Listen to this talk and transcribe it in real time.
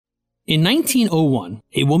In 1901,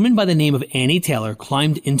 a woman by the name of Annie Taylor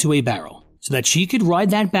climbed into a barrel so that she could ride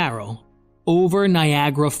that barrel over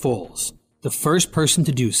Niagara Falls, the first person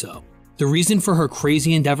to do so. The reason for her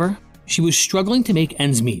crazy endeavor? She was struggling to make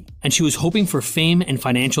ends meet, and she was hoping for fame and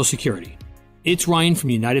financial security. It's Ryan from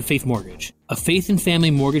United Faith Mortgage, a faith and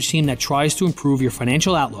family mortgage team that tries to improve your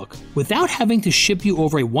financial outlook without having to ship you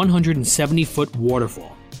over a 170-foot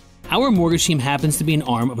waterfall. Our mortgage team happens to be an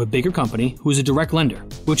arm of a bigger company who is a direct lender,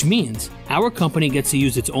 which means our company gets to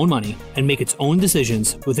use its own money and make its own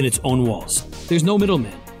decisions within its own walls. There's no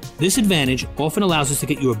middleman. This advantage often allows us to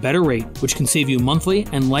get you a better rate, which can save you monthly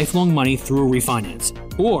and lifelong money through a refinance,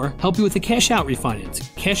 or help you with a cash-out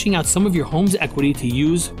refinance, cashing out some of your home's equity to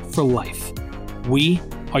use for life. We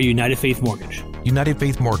are United Faith Mortgage. United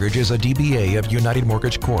Faith Mortgage is a DBA of United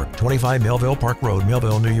Mortgage Corp., 25 Melville Park Road,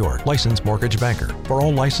 Melville, New York. Licensed mortgage banker. For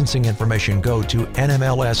all licensing information, go to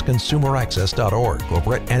nmlsconsumeraccess.org.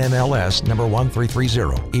 Corporate NMLS number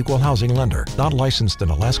 1330. Equal housing lender. Not licensed in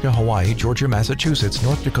Alaska, Hawaii, Georgia, Massachusetts,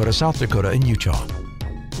 North Dakota, South Dakota, and Utah.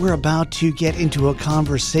 We're about to get into a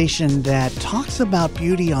conversation that talks about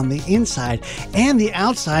beauty on the inside and the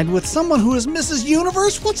outside with someone who is Mrs.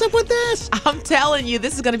 Universe. What's up with this? I'm telling you,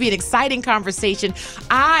 this is going to be an exciting conversation.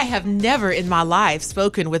 I have never in my life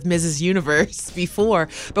spoken with Mrs. Universe before,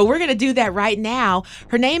 but we're going to do that right now.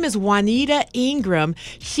 Her name is Juanita Ingram.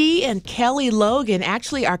 She and Kelly Logan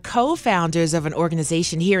actually are co-founders of an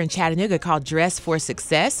organization here in Chattanooga called Dress for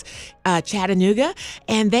Success, Chattanooga,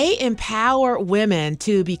 and they empower women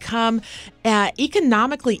to become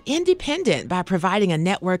economically independent by providing a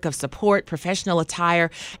network of support, professional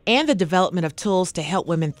attire, and the development of tools to help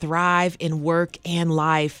women thrive in work and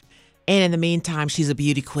life. And in the meantime, she's a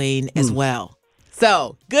beauty queen as well.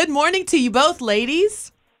 So, good morning to you both,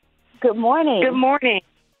 ladies. Good morning. Good morning.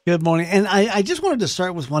 Good morning. And I just wanted to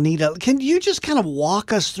start with Juanita. Can you just kind of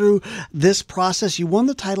walk us through this process? You won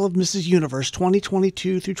the title of Mrs. Universe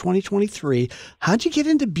 2022 through 2023. How'd you get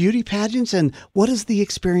into beauty pageants, and what has the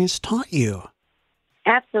experience taught you?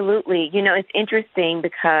 Absolutely. You know, it's interesting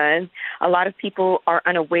because a lot of people are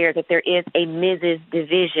unaware that there is a Mrs.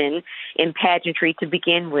 division in pageantry to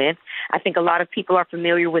begin with. I think a lot of people are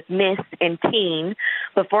familiar with Miss and Teen,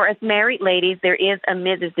 but for us married ladies, there is a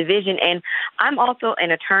Mrs. division. And I'm also an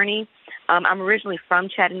attorney. I'm originally from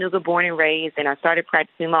Chattanooga, born and raised, and I started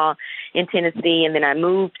practicing law in Tennessee, and then I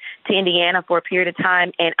moved to Indiana for a period of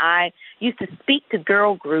time, and I used to speak to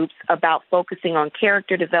girl groups about focusing on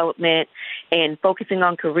character development and focusing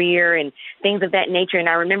on career and things of that nature. And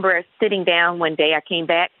I remember sitting down one day, I came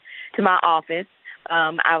back to my office.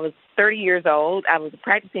 I was 30 years old. I was a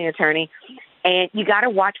practicing attorney, and you got to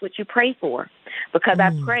watch what you pray for, because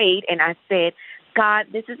I prayed and I said, God,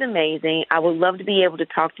 this is amazing. I would love to be able to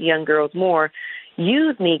talk to young girls more.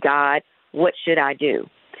 Use me, God. What should I do?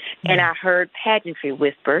 And I heard pageantry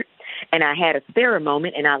whispered, and I had a Sarah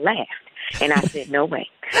moment, and I laughed. And I said, no way.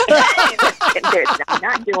 I'm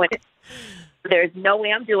not doing it. There's no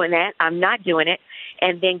way I'm doing that. I'm not doing it.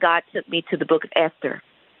 And then God took me to the book of Esther,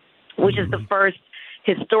 which is the first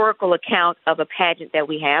historical account of a pageant that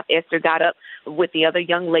we have. Esther got up with the other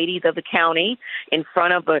young ladies of the county in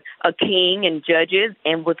front of a king and judges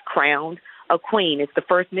and was crowned a queen. It's the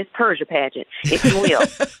first Miss Persia pageant, if you will,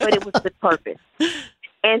 but it was with purpose.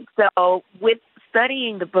 And so with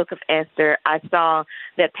studying the book of Esther, I saw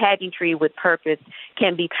that pageantry with purpose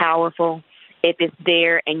can be powerful if it's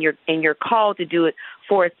there and you're called to do it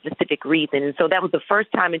for a specific reason. And so that was the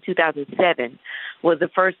first time in 2007 was the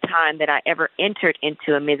first time that I ever entered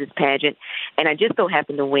into a Mrs. pageant, and I just so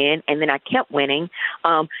happened to win, and then I kept winning.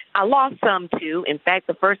 I lost some too. In fact,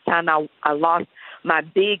 the first time I lost my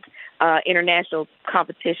big international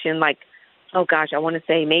competition, like, oh gosh, I want to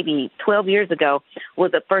say maybe 12 years ago,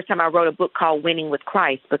 was the first time I wrote a book called Winning with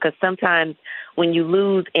Christ, because sometimes when you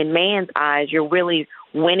lose in man's eyes, you're really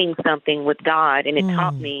winning something with God, and it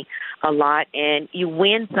taught me a lot. And you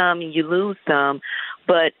win some and you lose some,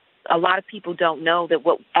 but a lot of people don't know that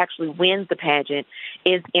what actually wins the pageant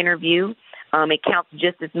is interview. It counts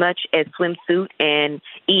just as much as swimsuit and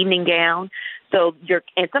evening gown. So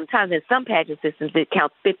and sometimes in some pageant systems, it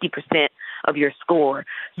counts 50% of your score.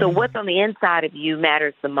 So what's on the inside of you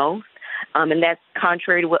matters the most. And that's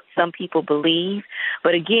contrary to what some people believe.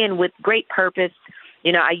 But again, with great purpose,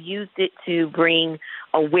 you know, I used it to bring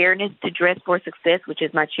awareness to Dress for Success, which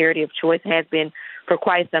is my charity of choice, has been for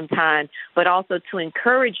quite some time, but also to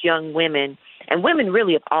encourage young women, and women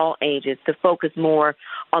really of all ages, to focus more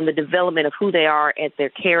on the development of who they are as their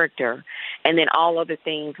character, and then all other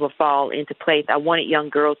things will fall into place. I wanted young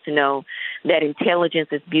girls to know that intelligence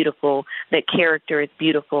is beautiful, that character is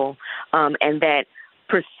beautiful, and that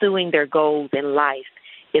pursuing their goals in life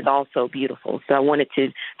is also beautiful. So I wanted to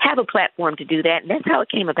have a platform to do that, and that's how it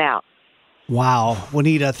came about. Wow.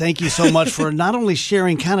 Juanita, thank you so much for not only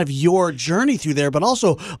sharing kind of your journey through there, but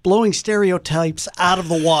also blowing stereotypes out of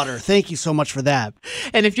the water. Thank you so much for that.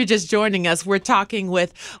 And if you're just joining us, we're talking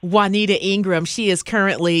with Juanita Ingram. She is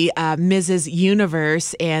currently Mrs.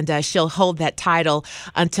 Universe, and she'll hold that title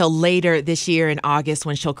until later this year in August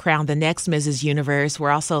when she'll crown the next Mrs. Universe.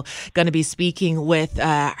 We're also going to be speaking with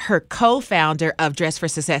her co-founder of Dress for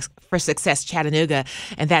Success Chattanooga,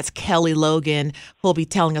 and that's Kelly Logan, who'll be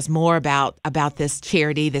telling us more about this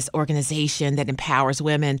charity, this organization that empowers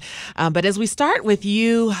women. But as we start with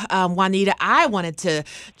you, Juanita, I wanted to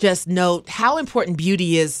just note how important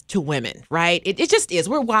beauty is to women, right? It just is.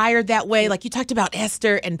 We're wired that way. Like you talked about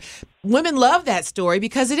Esther, and women love that story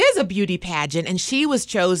because it is a beauty pageant, and she was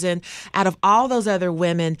chosen out of all those other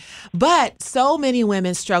women. But so many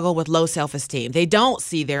women struggle with low self-esteem. They don't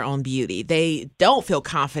see their own beauty. They don't feel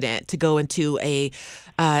confident to go into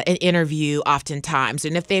an interview oftentimes.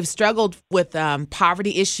 And if they've struggled with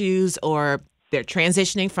poverty issues, or they're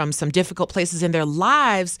transitioning from some difficult places in their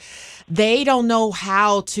lives, they don't know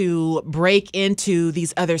how to break into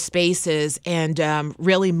these other spaces and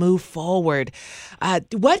really move forward.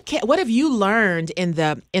 What have you learned in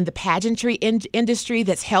the pageantry industry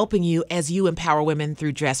that's helping you as you empower women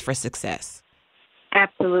through Dress for Success?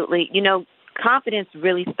 Absolutely. Confidence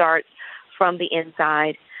really starts from the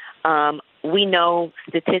inside. We know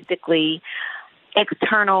statistically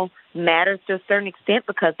external matters to a certain extent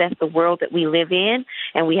because that's the world that we live in,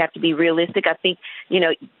 and we have to be realistic. I think,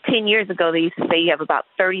 10 years ago, they used to say you have about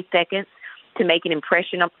 30 seconds to make an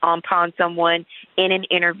impression upon someone in an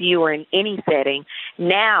interview or in any setting.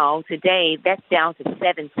 Now, today, that's down to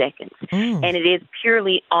 7 seconds, and it is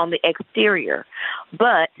purely on the exterior.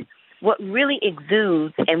 But what really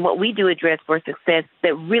exudes and what we do at Dress for Success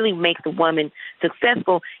that really makes a woman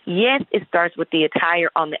successful, yes, it starts with the attire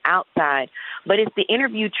on the outside, but it's the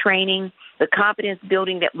interview training, the confidence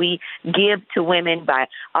building that we give to women by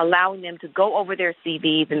allowing them to go over their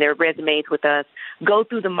CVs and their resumes with us, go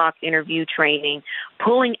through the mock interview training,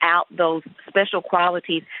 pulling out those special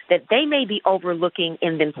qualities that they may be overlooking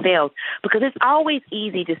in themselves, because it's always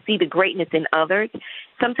easy to see the greatness in others.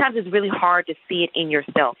 Sometimes it's really hard to see it in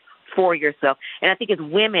yourself, for yourself. And I think as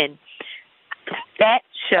women, that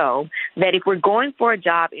show that if we're going for a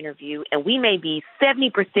job interview and we may be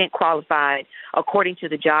 70% qualified according to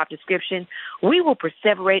the job description, we will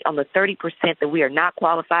perseverate on the 30% that we are not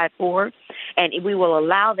qualified for, and we will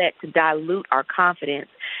allow that to dilute our confidence.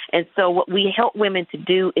 And so what we help women to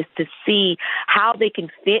do is to see how they can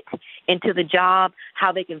fit into the job,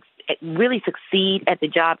 how they can really succeed at the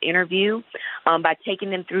job interview by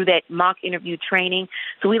taking them through that mock interview training.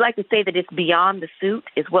 So we like to say that it's beyond the suit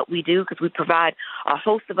is what we do, because we provide a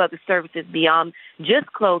host of other services beyond just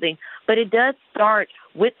clothing, but it does start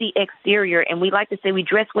with the exterior. And we like to say we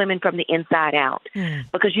dress women from the inside out,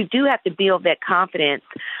 because you do have to build that confidence.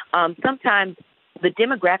 Sometimes the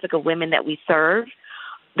demographic of women that we serve,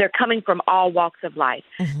 they're coming from all walks of life.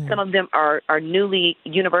 Some of them are newly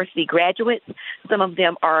university graduates. Some of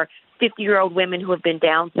them are 50-year-old women who have been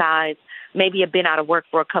downsized, maybe have been out of work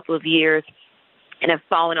for a couple of years and have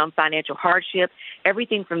fallen on financial hardship.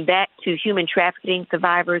 Everything from that to human trafficking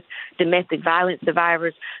survivors, domestic violence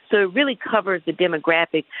survivors. So it really covers the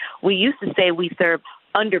demographic. We used to say we serve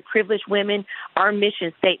underprivileged women. Our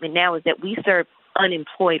mission statement now is that we serve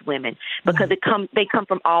unemployed women, because they come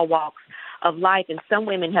from all walks of life, and some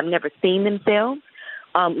women have never seen themselves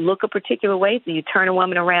look a particular way. So you turn a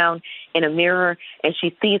woman around in a mirror and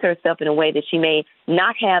she sees herself in a way that she may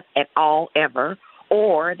not have at all ever,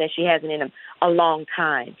 or that she hasn't in a long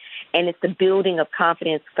time. And it's the building of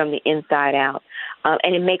confidence from the inside out.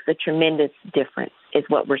 And it makes a tremendous difference is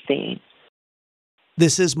what we're seeing.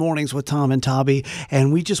 This is Mornings with Tom and Tabby,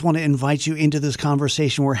 and we just want to invite you into this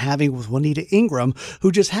conversation we're having with Juanita Ingram,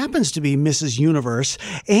 who just happens to be Mrs. Universe,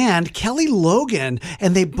 and Kelly Logan,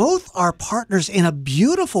 and they both are partners in a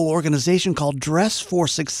beautiful organization called Dress for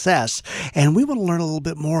Success, and we want to learn a little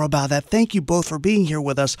bit more about that. Thank you both for being here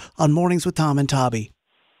with us on Mornings with Tom and Tabby.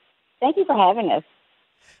 Thank you for having us.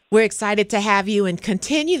 We're excited to have you and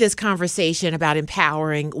continue this conversation about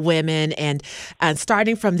empowering women and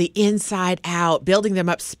starting from the inside out, building them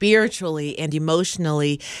up spiritually and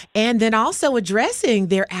emotionally, and then also addressing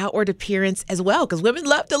their outward appearance as well, because women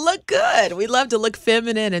love to look good. We love to look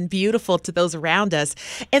feminine and beautiful to those around us.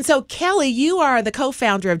 And so, Kelly, you are the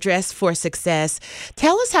co-founder of Dress for Success.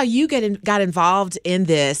 Tell us how you got involved in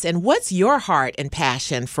this, and what's your heart and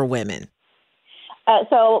passion for women?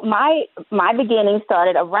 So my beginning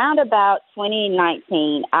started around about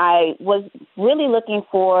 2019. I was really looking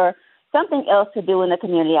for something else to do in the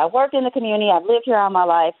community. I worked in the community. I've lived here all my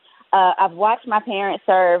life. I've watched my parents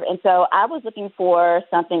serve, and so I was looking for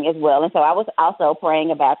something as well. And so I was also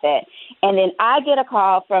praying about that. And then I get a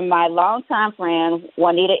call from my longtime friend,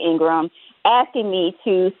 Juanita Ingram, asking me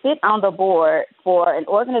to sit on the board for an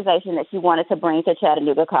organization that she wanted to bring to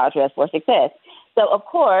Chattanooga called Dress for Success. So, of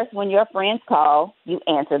course, when your friends call, you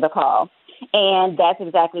answer the call. And that's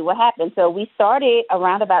exactly what happened. So we started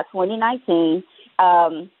around about 2019.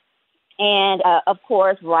 Of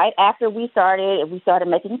course, right after we started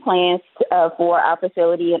making plans for our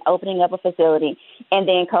facility and opening up a facility, and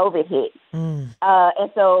then COVID hit.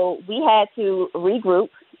 And so we had to regroup,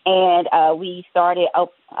 and we started a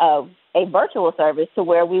virtual service to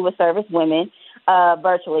where we would service women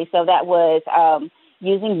virtually. So that was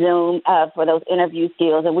using Zoom for those interview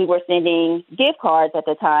skills, and we were sending gift cards at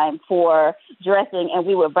the time for dressing, and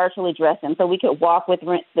we would virtually dress them so we could walk with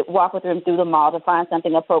them through the mall to find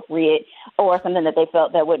something appropriate or something that they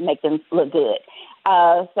felt that would make them look good.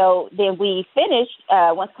 So then we finished,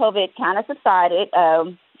 once COVID kind of subsided,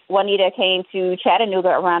 Juanita came to Chattanooga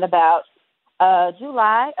around about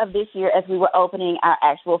July of this year as we were opening our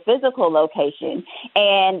actual physical location,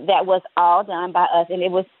 and that was all done by us, and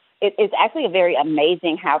it's actually very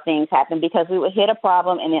amazing how things happen, because we would hit a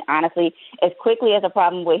problem, and then honestly, as quickly as a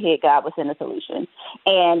problem would hit, God would send a solution.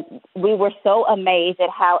 And we were so amazed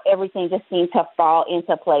at how everything just seemed to fall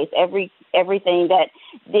into place. Everything that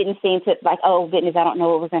didn't seem to, like, oh goodness, I don't know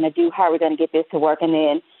what we're going to do. How are we going to get this to work? And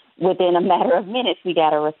then within a matter of minutes, we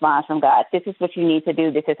got a response from God. This is what you need to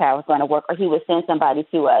do. This is how it's going to work. Or he would send somebody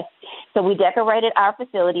to us. So we decorated our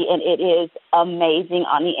facility, and it is amazing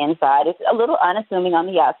on the inside. It's a little unassuming on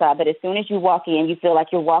the outside, but as soon as you walk in, you feel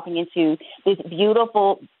like you're walking into this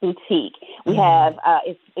beautiful boutique. We have,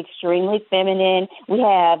 it's extremely feminine. We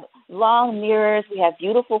have long mirrors. We have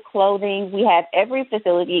beautiful clothing. We have everything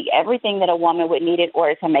that a woman would need in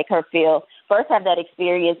order to make her feel, first have that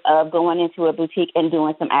experience of going into a boutique and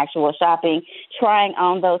doing some actual shopping, trying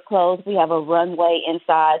on those clothes. We have a runway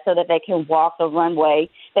inside so that they can walk the runway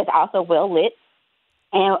that's also well lit.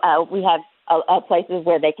 And we have places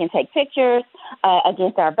where they can take pictures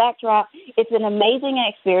against our backdrop. It's an amazing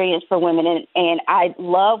experience for women. And I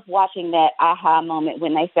love watching that aha moment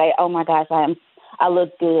when they say, oh my gosh, I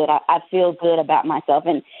look good. I feel good about myself.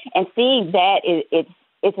 And seeing that,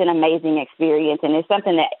 it's an amazing experience, and it's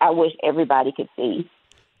something that I wish everybody could see.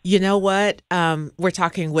 You know what? We're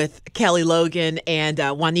talking with Kelly Logan and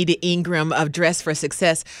Juanita Ingram of Dress for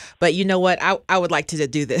Success. But you know what? I would like to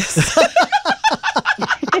do this. I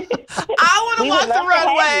want to walk the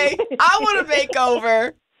runway. I want a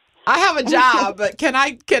makeover. I have a job, but can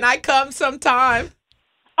I come sometime?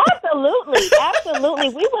 Absolutely.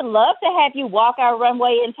 We would love to have you walk our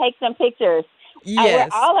runway and take some pictures. Yes.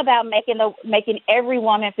 We're all about making every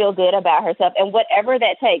woman feel good about herself, and whatever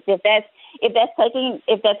that takes. If that's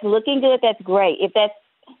looking good, that's great. If that's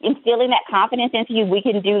instilling that confidence into you, we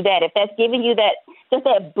can do that. If that's giving you that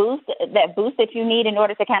boost that you need in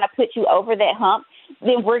order to kind of put you over that hump,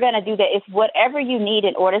 then we're going to do that. It's whatever you need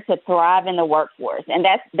in order to thrive in the workforce, and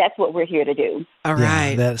that's what we're here to do. All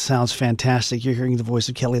right. Yeah, that sounds fantastic. You're hearing the voice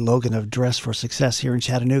of Kelly Logan of Dress for Success here in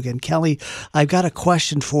Chattanooga. And Kelly, I've got a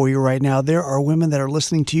question for you right now. There are women that are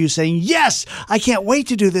listening to you saying, yes, I can't wait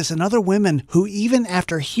to do this. And other women who, even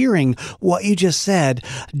after hearing what you just said,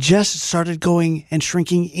 just started going and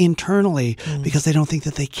shrinking internally because they don't think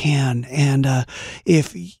that they can. And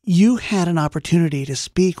if you had an opportunity to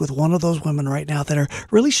speak with one of those women right now that are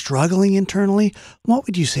really struggling internally, what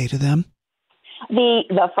would you say to them?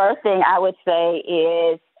 The first thing I would say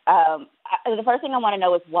is the first thing I want to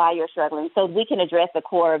know is why you're struggling, so we can address the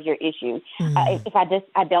core of your issue. If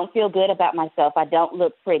I don't feel good about myself, I don't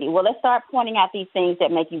look pretty. Well, let's start pointing out these things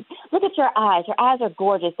that make you look at your eyes. Your eyes are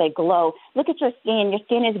gorgeous; they glow. Look at your skin. Your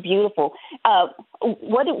skin is beautiful.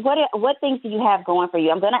 What things do you have going for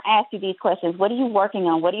you? I'm going to ask you these questions. What are you working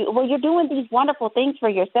on? Well, you're doing these wonderful things for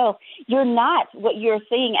yourself. You're not what you're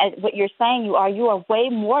seeing as what you're saying you are. You are way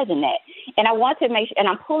more than that. And I want to make sure, and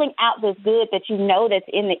I'm pulling out this good that you know that's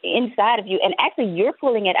in the inside of you, and actually you're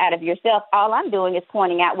pulling it out of yourself. All I'm doing is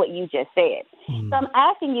pointing out what you just said. So I'm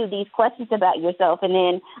asking you these questions about yourself, and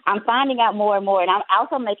then I'm finding out more and more, and I'm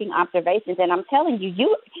also making observations, and I'm telling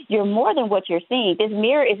you're more than what you're seeing. This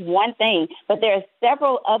mirror is one thing, but there are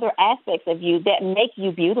several other aspects of you that make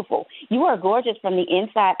you beautiful. You are gorgeous from the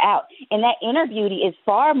inside out, and that inner beauty is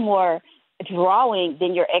far more drawing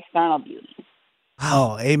than your external beauty.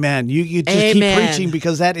 Oh, amen. You just keep preaching,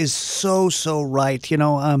 because that is so right.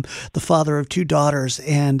 The father of 2 daughters,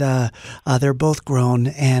 and they're both grown.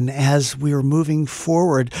 And as we were moving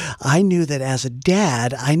forward, I knew that as a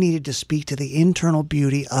dad, I needed to speak to the internal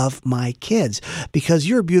beauty of my kids, because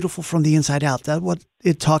you're beautiful from the inside out. That's what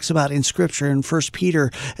it talks about in Scripture, in 1 Peter,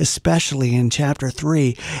 especially in chapter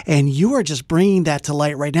 3. And you are just bringing that to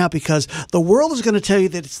light right now, because the world is going to tell you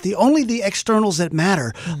that it's only the externals that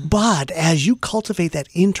matter. But as you cultivate that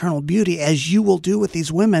internal beauty, as you will do with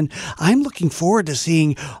these women, I'm looking forward to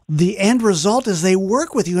seeing the end result as they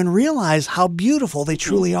work with you and realize how beautiful they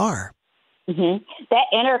truly are. Mm-hmm. That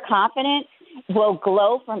inner confidence will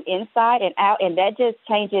glow from inside and out, and that just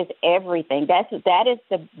changes everything. That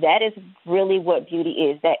is really what beauty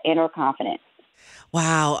is, that inner confidence.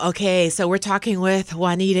 Wow. Okay. So we're talking with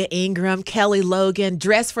Juanita Ingram, Kelly Logan,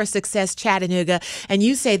 Dress for Success Chattanooga. And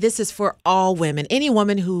you say this is for all women, any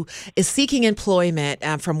woman who is seeking employment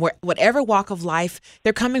from whatever walk of life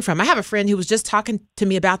they're coming from. I have a friend who was just talking to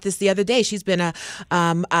me about this the other day. She's been a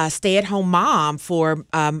stay-at-home mom for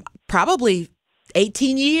probably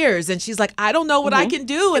 18 years. And she's like, I don't know what I can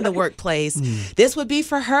do in the workplace. This would be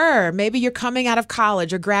for her. Maybe you're coming out of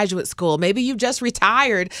college or graduate school. Maybe you've just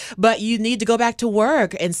retired, but you need to go back to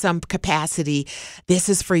work in some capacity. This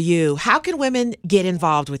is for you. How can women get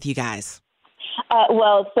involved with you guys?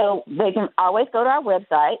 So they can always go to our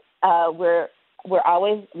website. We're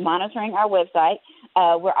always monitoring our website.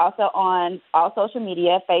 We're also on all social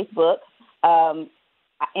media, Facebook,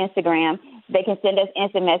 Instagram. They can send us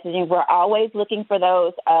instant messaging. We're always looking for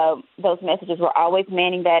those messages. We're always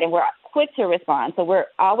manning that, and we're quick to respond. So we're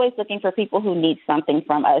always looking for people who need something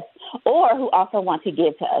from us or who also want to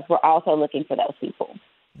give to us. We're also looking for those people.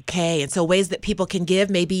 Okay. And so ways that people can give,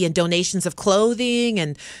 maybe in donations of clothing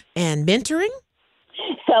and mentoring?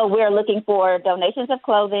 So we're looking for donations of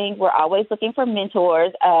clothing. We're always looking for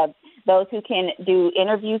mentors, those who can do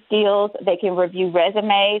interview skills. They can review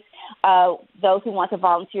resumes, those who want to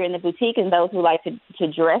volunteer in the boutique, and those who like to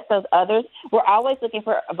dress those others. We're always looking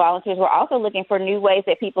for volunteers. We're also looking for new ways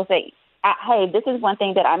that people say, hey, this is one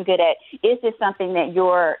thing that I'm good at. Is this something that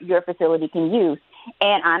your facility can use?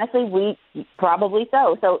 And honestly, we probably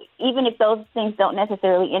so. So even if those things don't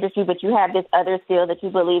necessarily interest you, but you have this other skill that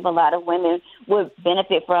you believe a lot of women would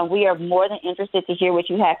benefit from, we are more than interested to hear what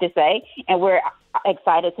you have to say, and we're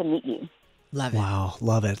excited to meet you. Love it. Wow,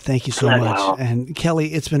 love it. Thank you so much. And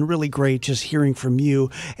Kelly, it's been really great just hearing from you.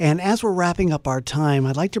 And as we're wrapping up our time,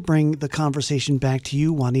 I'd like to bring the conversation back to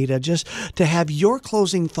you, Juanita, just to have your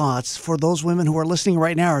closing thoughts for those women who are listening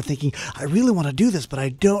right now are thinking, I really want to do this, but I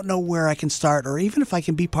don't know where I can start, or even if I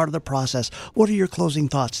can be part of the process. What are your closing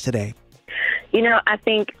thoughts today? I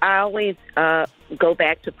think I always go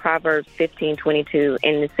back to Proverbs 15:22,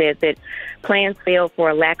 and it says that plans fail for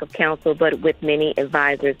a lack of counsel, but with many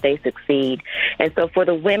advisors, they succeed. And so for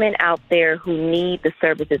the women out there who need the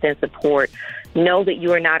services and support, know that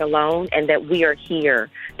you are not alone and that we are here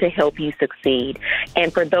to help you succeed.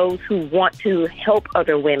 And for those who want to help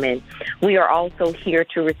other women, we are also here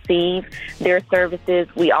to receive their services.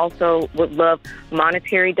 We also would love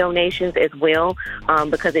monetary donations as well,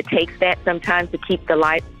 because it takes that sometimes to keep the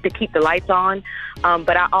lights on.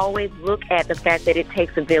 But I always look at the fact that it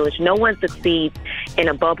takes a village. No one succeeds in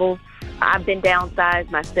a bubble. I've been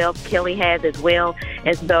downsized myself. Kelly has as well.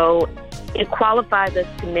 And so it qualifies us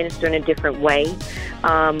to minister in a different way,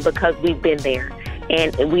 because we've been there.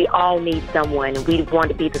 And we all need someone. We want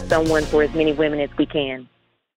to be the someone for as many women as we can.